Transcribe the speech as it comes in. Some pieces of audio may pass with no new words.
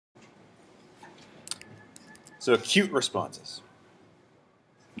So acute responses.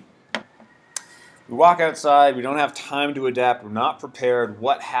 We walk outside, we don't have time to adapt, we're not prepared.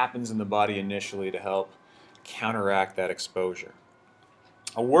 What happens in the body initially to help counteract that exposure?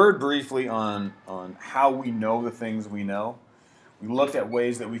 A word briefly on how we know the things we know. We looked at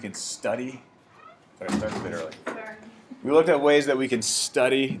ways that we can study. Sorry, I started a bit early. Sorry. We looked at ways that we can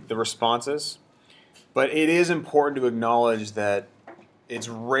study the responses, but it is important to acknowledge that it's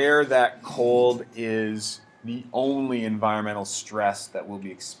rare that cold is the only environmental stress that will be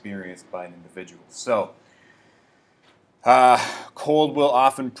experienced by an individual. So, cold will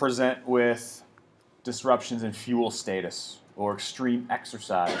often present with disruptions in fuel status, or extreme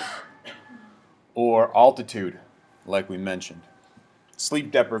exercise, or altitude, like we mentioned.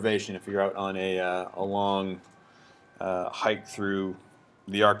 Sleep deprivation if you're out on a long hike through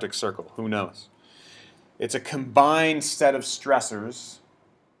the Arctic Circle. Who knows? It's a combined set of stressors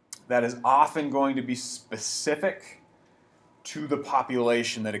that is often going to be specific to the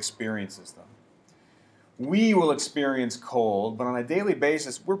population that experiences them. We will experience cold, but on a daily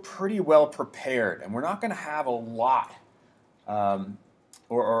basis, we're pretty well prepared, and we're not going to have a lot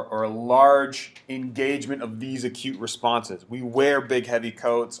or a large engagement of these acute responses. We wear big, heavy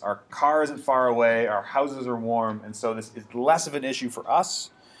coats, our car isn't far away, our houses are warm, and so this is less of an issue for us.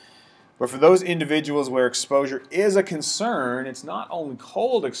 But for those individuals where exposure is a concern, it's not only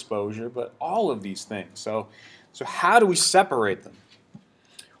cold exposure, but all of these things. So how do we separate them?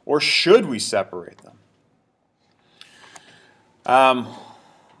 Or should we separate them?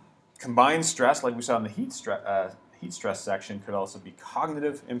 Combined stress, like we saw in the heat stress section, could also be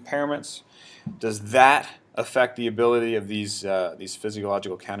cognitive impairments. Does that affect the ability of these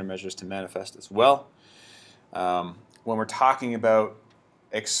physiological countermeasures to manifest as well? When we're talking about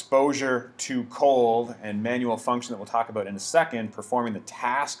exposure to cold and manual function that we'll talk about in a second, performing the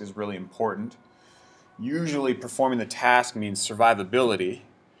task is really important. Usually performing the task means survivability.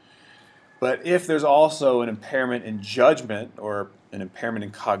 But if there's also an impairment in judgment or an impairment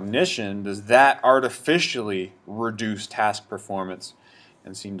in cognition, does that artificially reduce task performance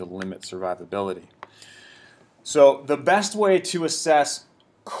and seem to limit survivability? So the best way to assess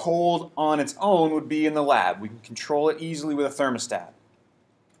cold on its own would be in the lab. We can control it easily with a thermostat.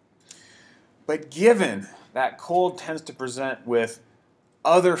 But given that cold tends to present with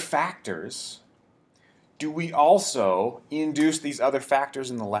other factors, do we also induce these other factors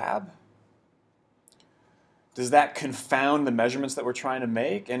in the lab? Does that confound the measurements that we're trying to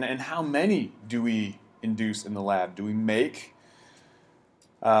make? And how many do we induce in the lab? Do we make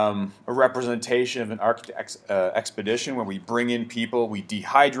a representation of an Arctic expedition where we bring in people, we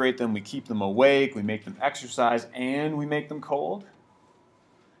dehydrate them, we keep them awake, we make them exercise, and we make them cold?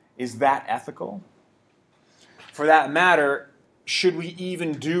 Is that ethical? For that matter, should we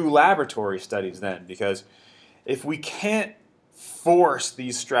even do laboratory studies then? Because if we can't force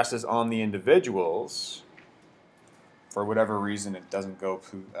these stresses on the individuals, for whatever reason it doesn't go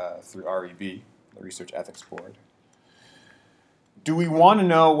through REB, the Research Ethics Board, do we want to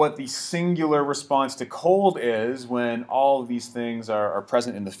know what the singular response to cold is when all of these things are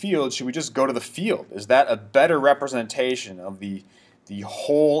present in the field? Should we just go to the field? Is that a better representation of the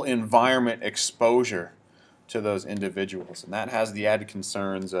whole environment exposure to those individuals? And that has the added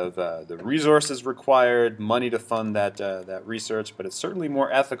concerns of the resources required, money to fund that research, but it's certainly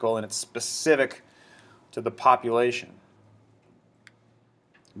more ethical and it's specific to the population.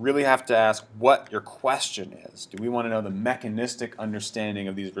 You really have to ask what your question is. Do we want to know the mechanistic understanding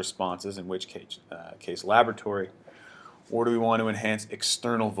of these responses, in which case laboratory, or do we want to enhance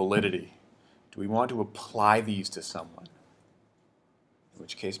external validity? Do we want to apply these to someone? In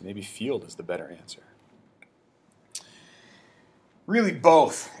which case maybe field is the better answer. Really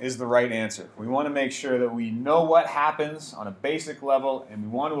both is the right answer. We want to make sure that we know what happens on a basic level and we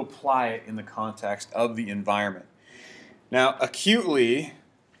want to apply it in the context of the environment. Now acutely,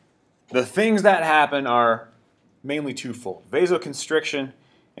 the things that happen are mainly twofold: vasoconstriction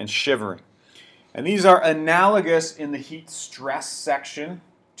and shivering. And these are analogous in the heat stress section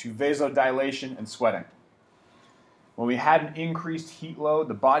to vasodilation and sweating. When we had an increased heat load,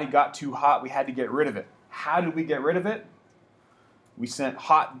 the body got too hot, we had to get rid of it. How did we get rid of it? We sent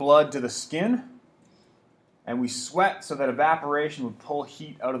hot blood to the skin, and we sweat so that evaporation would pull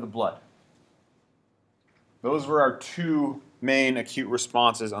heat out of the blood. Those were our two main acute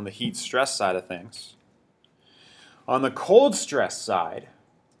responses on the heat stress side of things. On the cold stress side,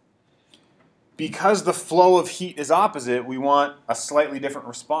 because the flow of heat is opposite, we want a slightly different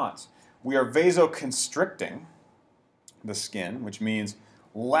response. We are vasoconstricting the skin, which means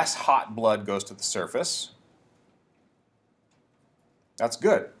less hot blood goes to the surface. That's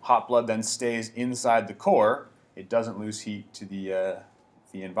good. Hot blood then stays inside the core, it doesn't lose heat to the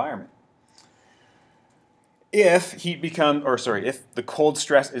environment. If if the cold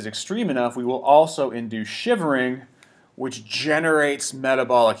stress is extreme enough, we will also induce shivering, which generates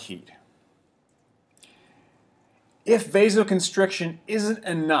metabolic heat. If vasoconstriction isn't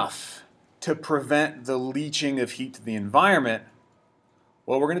enough to prevent the leaching of heat to the environment,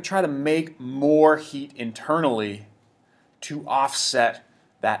 well, we're going to try to make more heat internally to offset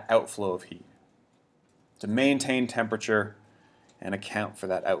that outflow of heat, to maintain temperature and account for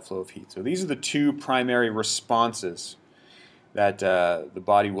that outflow of heat. So these are the two primary responses that the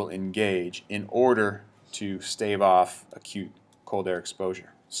body will engage in order to stave off acute cold air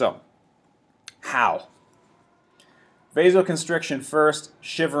exposure. So, how? Vasoconstriction first,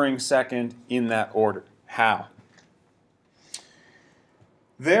 shivering second, in that order. How?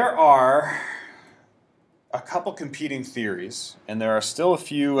 There are a couple competing theories, and there are still a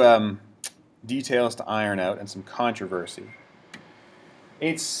few details to iron out and some controversy.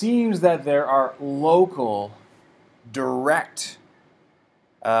 It seems that there are local, direct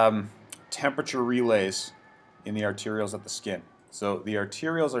temperature relays in the arterioles of the skin. So the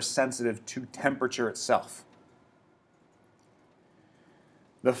arterioles are sensitive to temperature itself.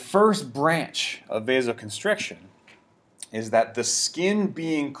 The first branch of vasoconstriction is that the skin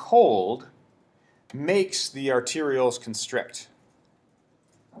being cold makes the arterioles constrict.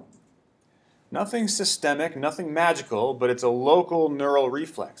 Nothing systemic, nothing magical, but it's a local neural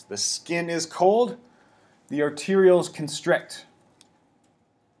reflex. The skin is cold, the arterioles constrict.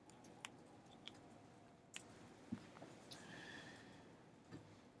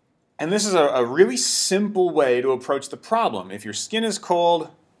 And this is a really simple way to approach the problem. If your skin is cold,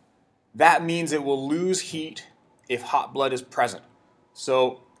 that means it will lose heat if hot blood is present.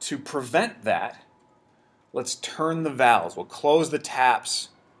 So to prevent that, let's turn the valves. We'll close the taps,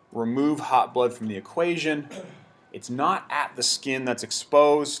 remove hot blood from the equation. It's not at the skin that's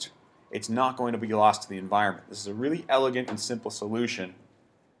exposed. It's not going to be lost to the environment. This is a really elegant and simple solution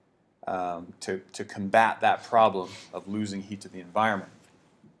to combat that problem of losing heat to the environment.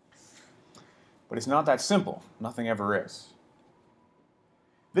 But it's not that simple. Nothing ever is.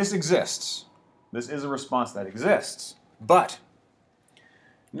 This exists. This is a response that exists. But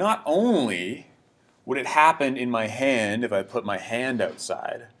not only would it happen in my hand if I put my hand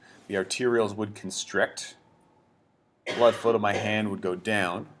outside, the arterioles would constrict, blood flow to my hand would go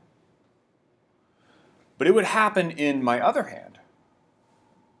down, but it would happen in my other hand.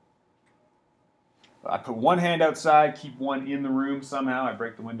 I put one hand outside, keep one in the room somehow, I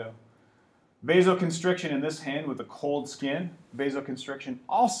break the window. Vasoconstriction in this hand with a cold skin, vasoconstriction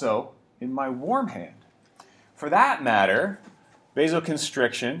also in my warm hand. For that matter,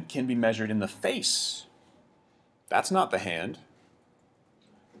 vasoconstriction can be measured in the face. That's not the hand.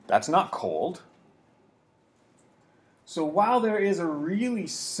 That's not cold. So while there is a really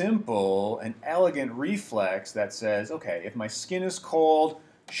simple and elegant reflex that says, okay, if my skin is cold,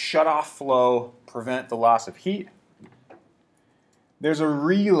 shut off flow, prevent the loss of heat, there's a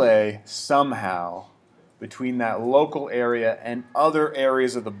relay somehow between that local area and other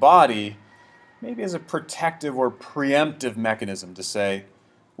areas of the body, maybe as a protective or preemptive mechanism to say,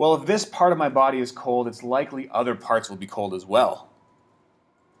 well, if this part of my body is cold, it's likely other parts will be cold as well.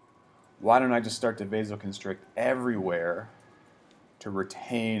 Why don't I just start to vasoconstrict everywhere to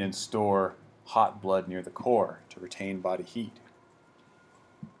retain and store hot blood near the core, to retain body heat?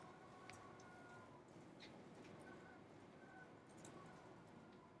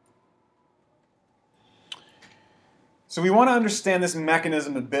 So we want to understand this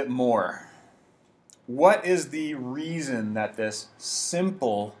mechanism a bit more. What is the reason that this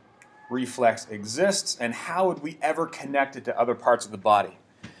simple reflex exists, and how would we ever connect it to other parts of the body?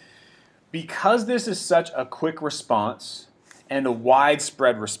 Because this is such a quick response and a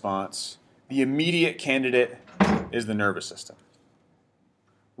widespread response, the immediate candidate is the nervous system.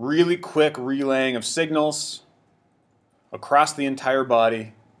 Really quick relaying of signals across the entire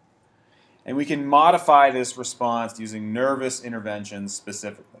body. And we can modify this response using nervous interventions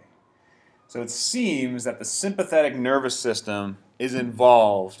specifically. So it seems that the sympathetic nervous system is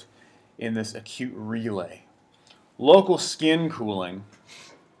involved in this acute relay. Local skin cooling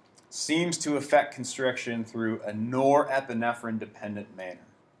seems to affect constriction through a norepinephrine-dependent manner.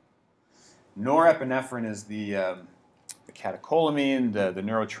 Norepinephrine is the catecholamine, the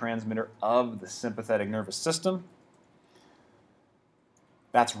neurotransmitter of the sympathetic nervous system.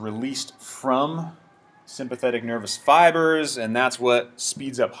 That's released from sympathetic nervous fibers, and that's what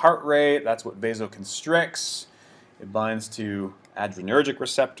speeds up heart rate. That's what vasoconstricts. It binds to adrenergic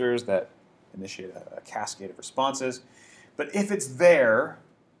receptors that initiate a cascade of responses. But if it's there,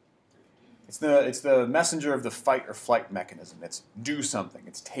 It's the messenger of the fight or flight mechanism. It's do something.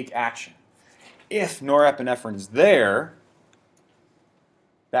 It's take action. If norepinephrine is there,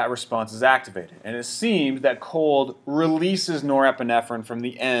 that response is activated. And it seems that cold releases norepinephrine from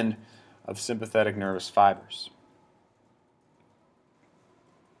the end of sympathetic nervous fibers.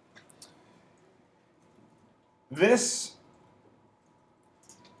 This,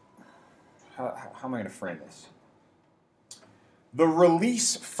 how am I going to frame this? The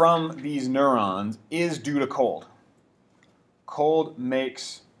release from these neurons is due to cold. Cold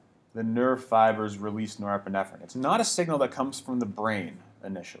makes the nerve fibers release norepinephrine. It's not a signal that comes from the brain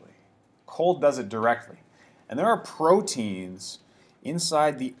initially. Cold does it directly. And there are proteins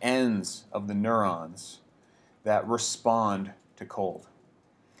inside the ends of the neurons that respond to cold.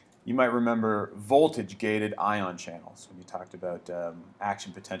 You might remember voltage-gated ion channels when you talked about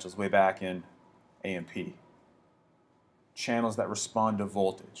action potentials way back in A&P. Channels that respond to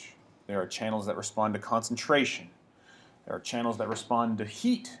voltage. There are channels that respond to concentration. There are channels that respond to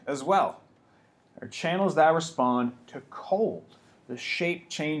heat as well. There are channels that respond to cold. The shape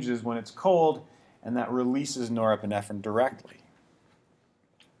changes when it's cold, and that releases norepinephrine directly.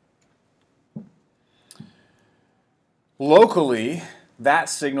 Locally, that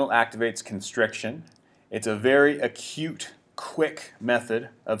signal activates constriction. It's a very acute, quick method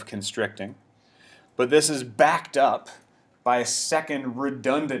of constricting. But this is backed up by a second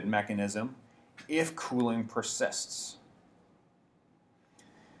redundant mechanism if cooling persists.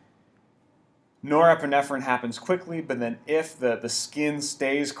 Norepinephrine happens quickly, but then if the skin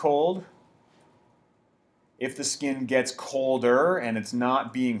stays cold, if the skin gets colder and it's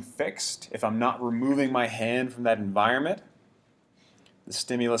not being fixed, if I'm not removing my hand from that environment, the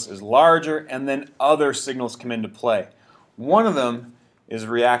stimulus is larger, and then other signals come into play. One of them is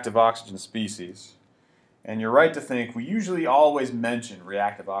reactive oxygen species. And you're right to think we usually always mention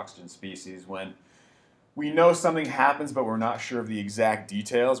reactive oxygen species when we know something happens but we're not sure of the exact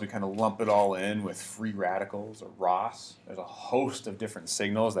details. We kind of lump it all in with free radicals or ROS. There's a host of different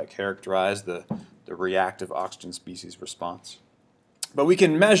signals that characterize the reactive oxygen species response. But we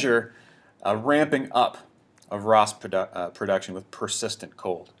can measure a ramping up of ROS production with persistent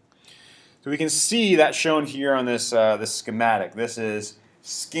cold. So we can see that shown here on this schematic. This is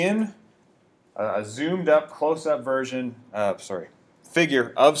skin, a zoomed up, close-up version,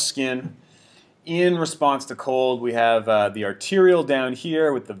 figure of skin in response to cold. We have the arteriole down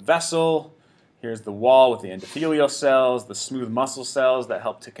here with the vessel. Here's the wall with the endothelial cells, the smooth muscle cells that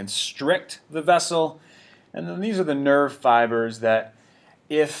help to constrict the vessel. And then these are the nerve fibers that,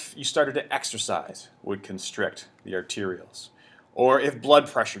 if you started to exercise, would constrict the arterioles. Or if blood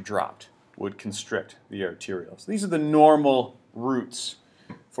pressure dropped, would constrict the arterioles. These are the normal routes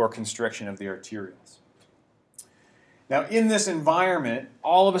for constriction of the arterioles. Now, in this environment,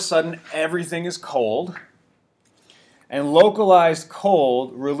 all of a sudden, everything is cold, and localized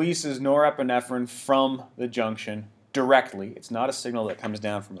cold releases norepinephrine from the junction directly. It's not a signal that comes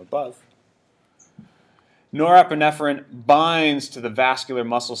down from above. Norepinephrine binds to the vascular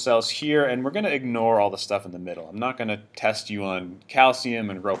muscle cells here, and we're going to ignore all the stuff in the middle. I'm not going to test you on calcium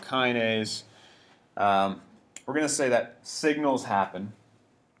and rho kinase. We're going to say that signals happen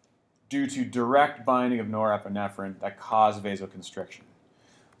due to direct binding of norepinephrine that cause vasoconstriction.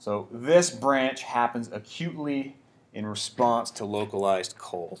 So this branch happens acutely in response to localized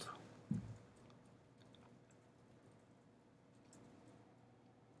cold.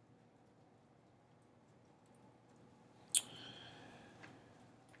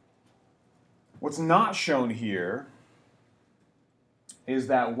 What's not shown here is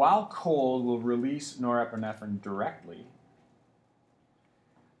that while cold will release norepinephrine directly,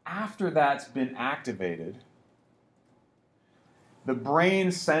 after that's been activated, the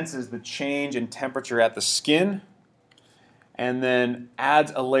brain senses the change in temperature at the skin and then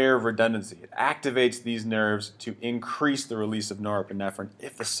adds a layer of redundancy. It activates these nerves to increase the release of norepinephrine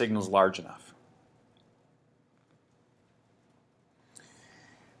if the signal is large enough.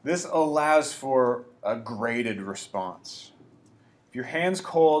 This allows for a graded response. If your hand's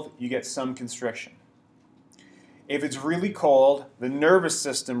cold, you get some constriction. If it's really cold, the nervous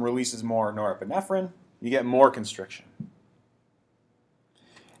system releases more norepinephrine, you get more constriction.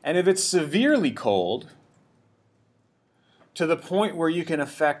 And if it's severely cold, to the point where you can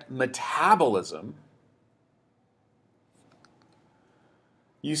affect metabolism,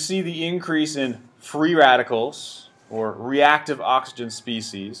 you see the increase in free radicals, or reactive oxygen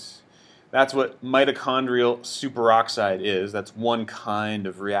species. That's what mitochondrial superoxide is. That's one kind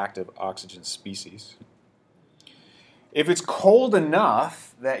of reactive oxygen species. If it's cold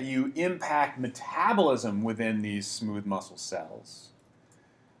enough that you impact metabolism within these smooth muscle cells,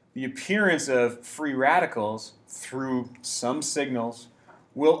 the appearance of free radicals through some signals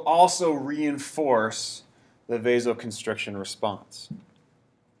will also reinforce the vasoconstriction response.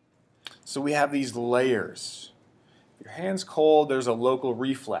 So we have these layers. If your hand's cold, there's a local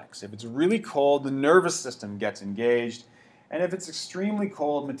reflex. If it's really cold, the nervous system gets engaged. And if it's extremely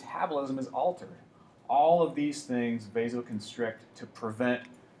cold, metabolism is altered. All of these things vasoconstrict to prevent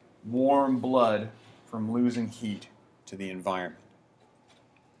warm blood from losing heat to the environment.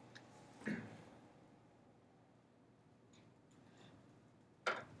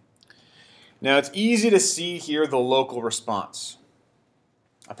 Now it's easy to see here the local response.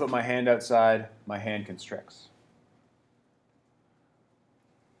 I put my hand outside, my hand constricts.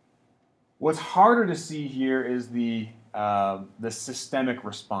 What's harder to see here is the systemic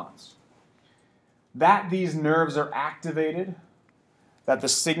response. That these nerves are activated, that the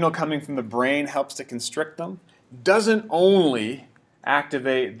signal coming from the brain helps to constrict them, doesn't only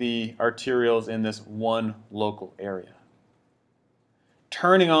activate the arterioles in this one local area.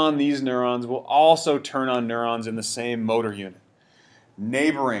 Turning on these neurons will also turn on neurons in the same motor unit,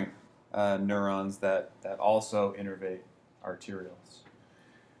 neighboring neurons that also innervate arterioles.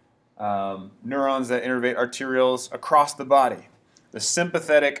 Neurons that innervate arterioles across the body. The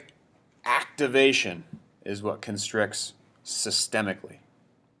sympathetic activation is what constricts systemically.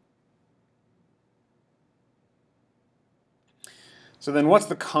 So then what's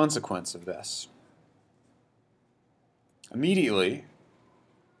the consequence of this? Immediately,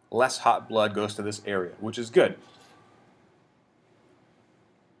 less hot blood goes to this area, which is good.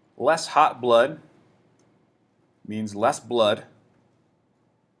 Less hot blood means less blood,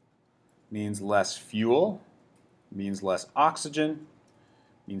 means less fuel, means less oxygen,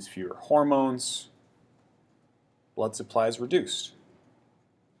 means fewer hormones. Blood supply is reduced.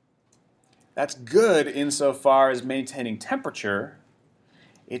 That's good insofar as maintaining temperature.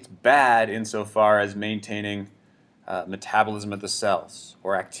 It's bad insofar as maintaining metabolism of the cells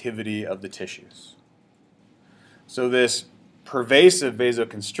or activity of the tissues. So this pervasive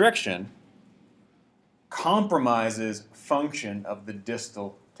vasoconstriction compromises function of the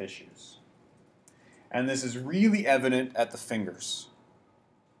distal tissues. And this is really evident at the fingers.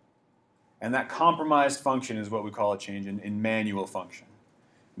 And that compromised function is what we call a change in manual function.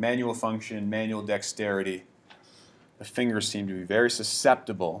 Manual function, manual dexterity. The fingers seem to be very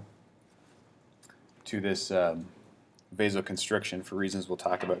susceptible to this vasoconstriction for reasons we'll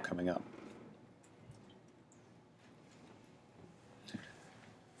talk about coming up.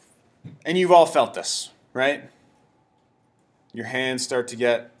 And you've all felt this, right? Your hands start to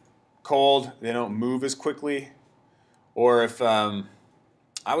get cold, they don't move as quickly. Or if, I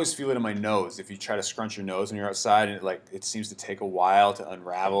always feel it in my nose. If you try to scrunch your nose when you're outside and it seems to take a while to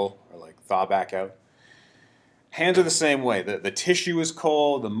unravel or thaw back out. Hands are the same way. The tissue is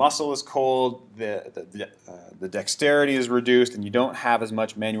cold, the muscle is cold, the dexterity is reduced, and you don't have as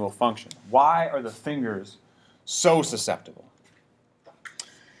much manual function. Why are the fingers so susceptible?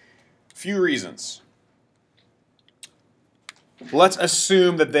 Few reasons. Let's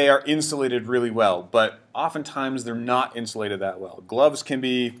assume that they are insulated really well, but oftentimes they're not insulated that well. Gloves can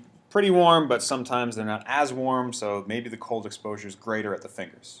be pretty warm, but sometimes they're not as warm, so maybe the cold exposure is greater at the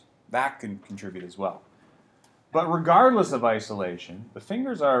fingers. That can contribute as well. But regardless of isolation, the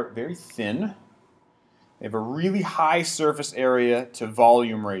fingers are very thin. They have a really high surface area to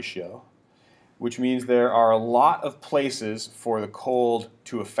volume ratio, which means there are a lot of places for the cold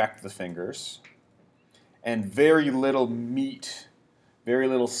to affect the fingers, and very little meat, very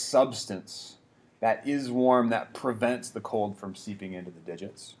little substance that is warm that prevents the cold from seeping into the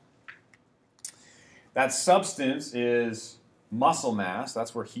digits. That substance is muscle mass.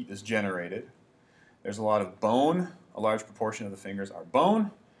 That's where heat is generated. There's a lot of bone. A large proportion of the fingers are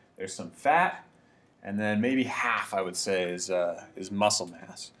bone. There's some fat. And then maybe half, I would say, is muscle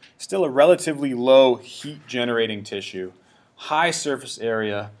mass. Still a relatively low heat-generating tissue, high surface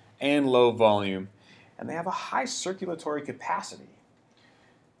area, and low volume. And they have a high circulatory capacity.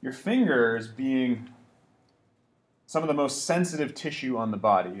 Your fingers being some of the most sensitive tissue on the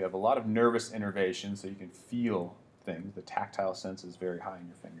body. You have a lot of nervous innervation, so you can feel things. The tactile sense is very high in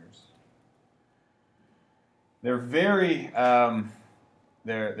your fingers. They're very,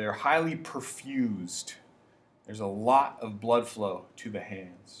 they're highly perfused. There's a lot of blood flow to the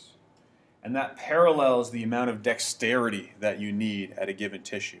hands. And that parallels the amount of dexterity that you need at a given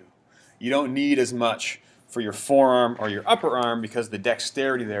tissue. You don't need as much for your forearm or your upper arm because the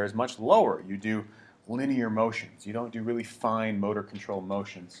dexterity there is much lower. You do linear motions. You don't do really fine motor control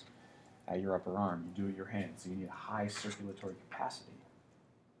motions at your upper arm. You do it with your hands. So you need a high circulatory capacity.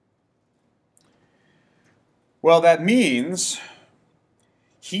 Well, that means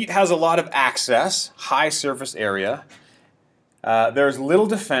Heat has a lot of access, high surface area. There's little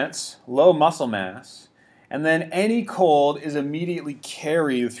defense, low muscle mass, and then any cold is immediately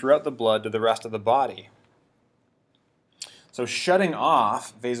carried throughout the blood to the rest of the body. So shutting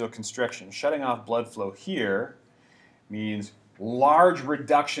off vasoconstriction, shutting off blood flow here means large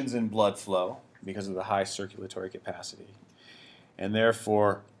reductions in blood flow because of the high circulatory capacity, and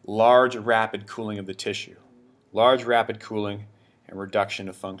therefore large rapid cooling of the tissue, large rapid cooling and reduction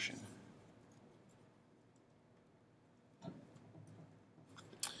of function.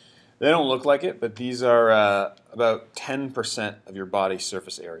 They don't look like it, but these are about 10% of your body's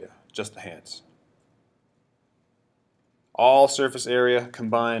surface area, just the hands. All surface area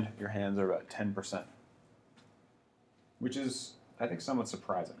combined, your hands are about 10%, which is, I think, somewhat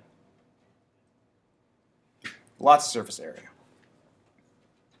surprising. Lots of surface area.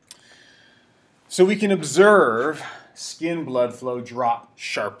 So we can observe skin blood flow drop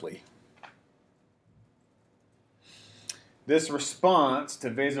sharply. This response to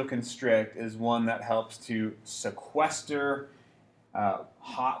vasoconstrict is one that helps to sequester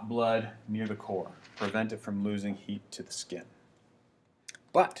hot blood near the core, prevent it from losing heat to the skin.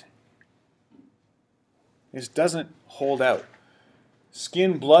 But this doesn't hold out.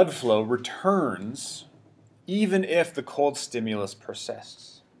 Skin blood flow returns even if the cold stimulus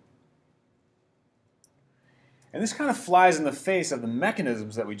persists. And this kind of flies in the face of the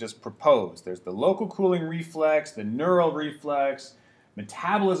mechanisms that we just proposed. There's the local cooling reflex, the neural reflex,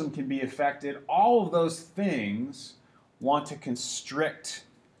 metabolism can be affected. All of those things want to constrict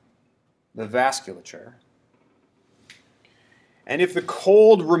the vasculature. And if the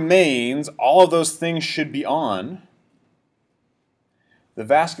cold remains, all of those things should be on. The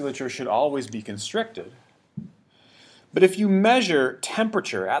vasculature should always be constricted. But if you measure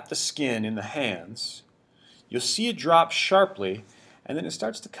temperature at the skin in the hands, you'll see it drop sharply, and then it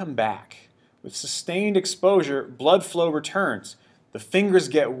starts to come back. With sustained exposure, blood flow returns. The fingers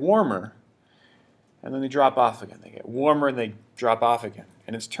get warmer, and then they drop off again. They get warmer, and they drop off again.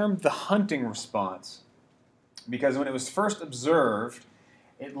 And it's termed the hunting response, because when it was first observed,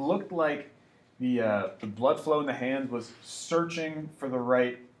 it looked like the blood flow in the hand was searching for the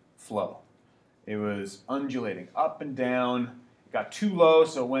right flow. It was undulating up and down. It got too low,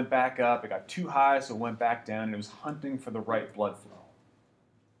 so it went back up. It got too high, so it went back down. And it was hunting for the right blood flow.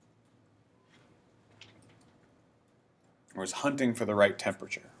 Or it was hunting for the right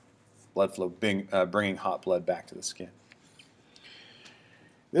temperature. Blood flow bringing hot blood back to the skin.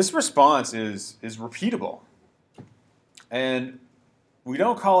 This response is repeatable. And we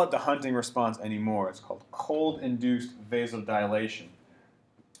don't call it the hunting response anymore. It's called cold-induced vasodilation,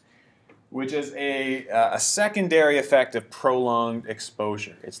 which is a secondary effect of prolonged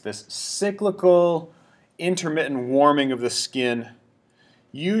exposure. It's this cyclical, intermittent warming of the skin.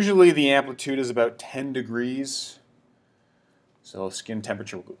 Usually the amplitude is about 10 degrees. So skin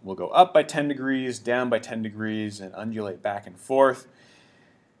temperature will go up by 10 degrees, down by 10 degrees, and undulate back and forth.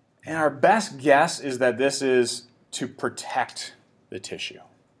 And our best guess is that this is to protect the tissue.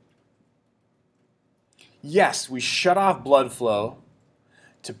 Yes, we shut off blood flow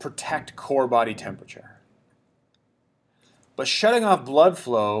to protect core body temperature. But shutting off blood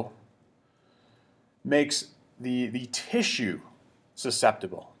flow makes the tissue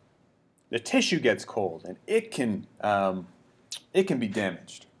susceptible. The tissue gets cold, and it can be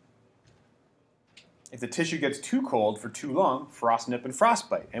damaged. If the tissue gets too cold for too long, frostnip and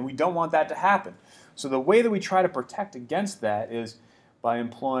frostbite, and we don't want that to happen. So the way that we try to protect against that is by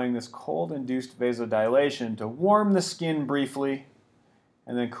employing this cold-induced vasodilation to warm the skin briefly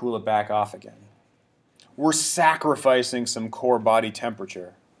and then cool it back off again. We're sacrificing some core body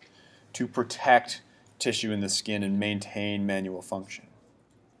temperature to protect tissue in the skin and maintain manual function.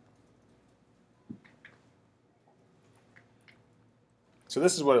 So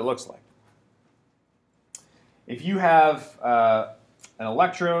this is what it looks like. If you have an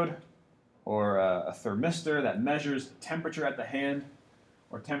electrode or a thermistor that measures temperature at the hand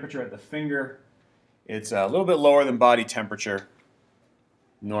or temperature at the finger, it's a little bit lower than body temperature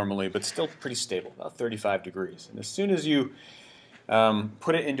normally, but still pretty stable, about 35 degrees. And as soon as you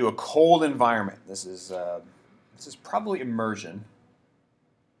put it into a cold environment, this is probably immersion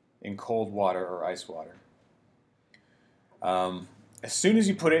in cold water or ice water. As soon as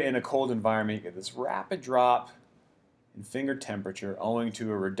you put it in a cold environment, you get this rapid drop in finger temperature owing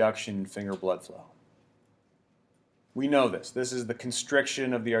to a reduction in finger blood flow. We know this. This is the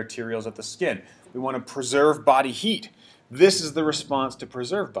constriction of the arterioles at the skin. We want to preserve body heat. This is the response to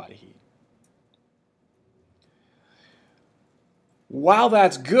preserve body heat. While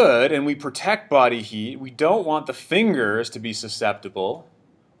that's good and we protect body heat, we don't want the fingers to be susceptible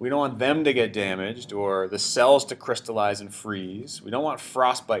We don't want them to get damaged or the cells to crystallize and freeze. We don't want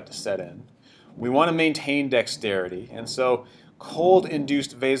frostbite to set in. We want to maintain dexterity, and so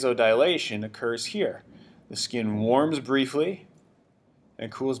cold-induced vasodilation occurs here. The skin warms briefly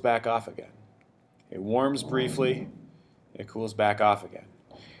and cools back off again. It warms briefly, it cools back off again.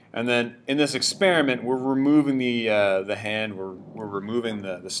 And then in this experiment, we're removing the hand, we're removing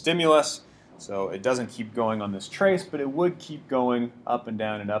the stimulus, so it doesn't keep going on this trace, but it would keep going up and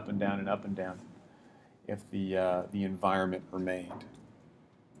down and up and down and up and down if the environment remained.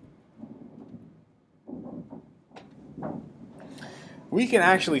 We can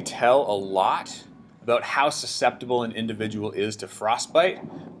actually tell a lot about how susceptible an individual is to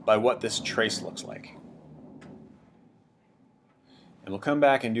frostbite by what this trace looks like. And we'll come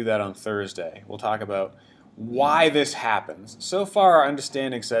back and do that on Thursday. We'll talk about why this happens. So far, our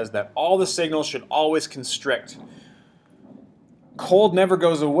understanding says that all the signals should always constrict. Cold never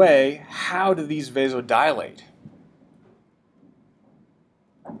goes away. How do these vasodilate?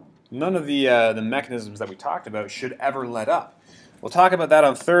 None of the mechanisms that we talked about should ever let up. We'll talk about that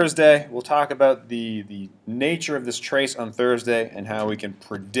on Thursday. We'll talk about the nature of this trace on Thursday and how we can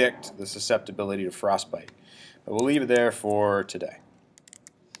predict the susceptibility to frostbite. But we'll leave it there for today.